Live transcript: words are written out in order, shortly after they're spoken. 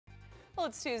Well,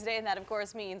 it's Tuesday, and that, of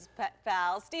course, means Pet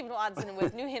Pal. Stephen Watson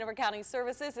with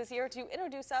New-Hanover-County-Services is here to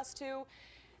introduce us to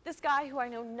this guy who I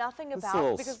know nothing about. This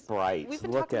little because sprite. We've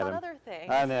been Look talking at about him. other things.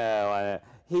 I know.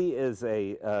 He is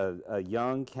a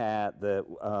young cat that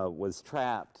was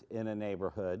trapped in a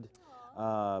neighborhood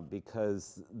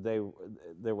because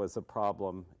there was a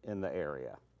problem in the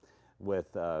area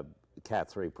with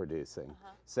cats reproducing.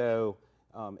 So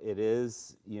it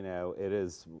is, it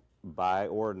is by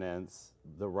ordinance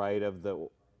the right of the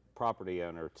property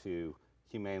owner to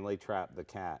humanely trap the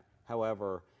cat.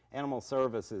 However, Animal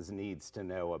Services needs to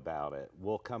know about it.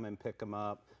 We'll come and pick them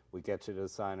up. We get you to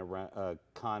sign a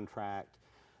contract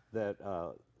that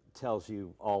tells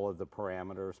you all of the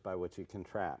parameters by which you can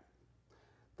trap.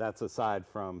 That's aside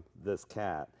from this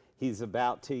cat. He's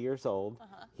about 2 years old.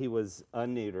 He was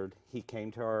unneutered. He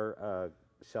came to our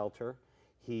shelter.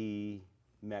 He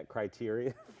met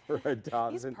criteria for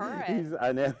adoption. He's purring.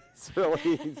 I know,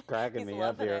 he's cracking me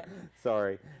up here.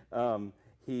 Sorry.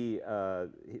 He's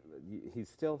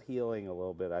still healing a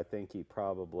little bit. I think he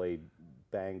probably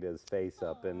banged his face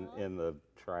up in the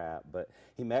trap, but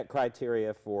he met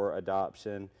criteria for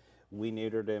adoption. We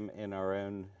neutered him in our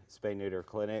own spay-neuter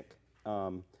clinic.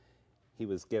 He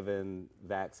was given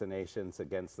vaccinations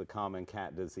against the common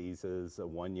cat diseases, a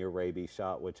 1-year rabies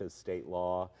shot, which is state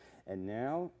law, and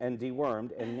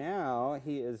dewormed, and now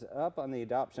he is up on the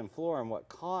adoption floor. And what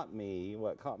caught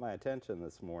my attention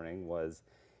this morning was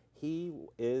he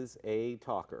is a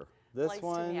talker. This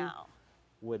one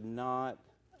would not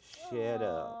shut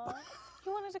up. He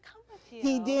wanted to come with you.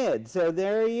 He did. So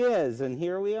there he is, and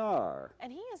here we are.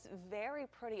 And he is very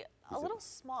pretty. A little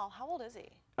small. How old is he?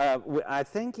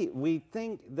 We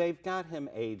think they've got him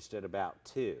aged at about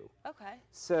 2. Okay.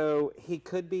 So he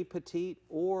could be petite,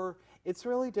 or it's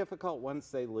really difficult once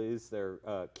they lose their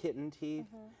kitten teeth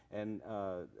and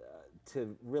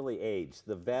to really age.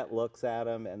 The vet looks at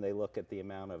them and they look at the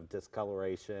amount of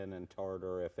discoloration and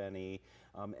tartar, if any,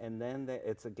 and then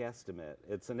it's a guesstimate.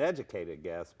 It's an educated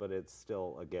guess, but it's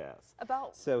still a guess.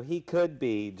 So he could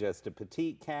be just a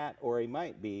petite cat, or he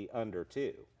might be under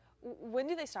 2. When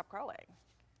do they stop growing?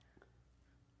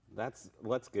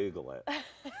 Let's Google it.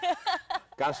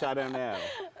 Gosh, I don't know.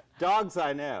 Dogs,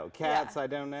 I know. Cats, I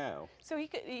don't know. So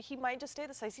he might just stay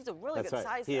the size. He's a really good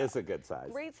size. He is a good size.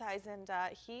 Great size, and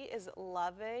he is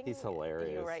loving. He's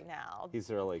hilarious you right now. He's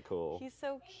really cool. He's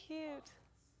so cute.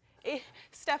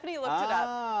 Stephanie looked it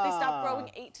up. They stop growing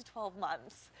 8 to 12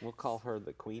 months. We'll call her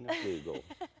the Queen of Google.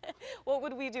 What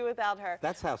would we do without her?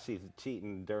 That's how she's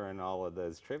cheating during all of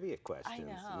those trivia questions.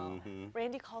 I know.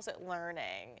 Randy calls it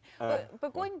learning.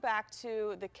 But going back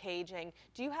to the caging,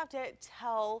 do you have to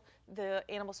tell the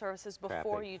Animal Services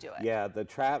before you do it? Yeah,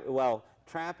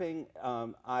 trapping,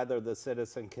 either the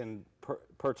citizen can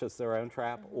purchase their own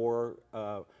trap or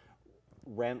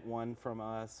rent one from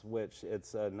us, which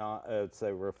it's a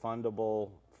refundable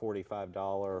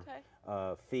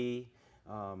 $45 fee,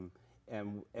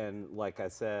 and like I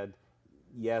said,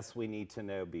 yes, we need to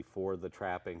know before the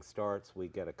trapping starts. We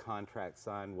get a contract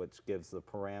signed which gives the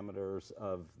parameters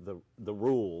of the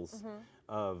rules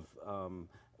of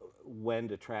when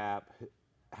to trap,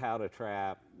 how to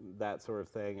trap, that sort of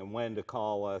thing, and when to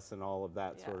call us and all of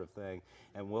that sort of thing.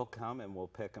 And we'll come and we'll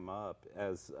pick them up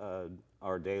as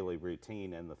our daily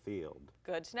routine in the field.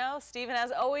 Good to know. Stephen,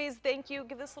 as always, thank you.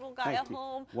 Give this little guy a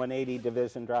home. 180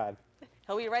 Division Drive.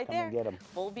 He'll be right there. Come and get him.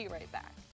 We'll be right back.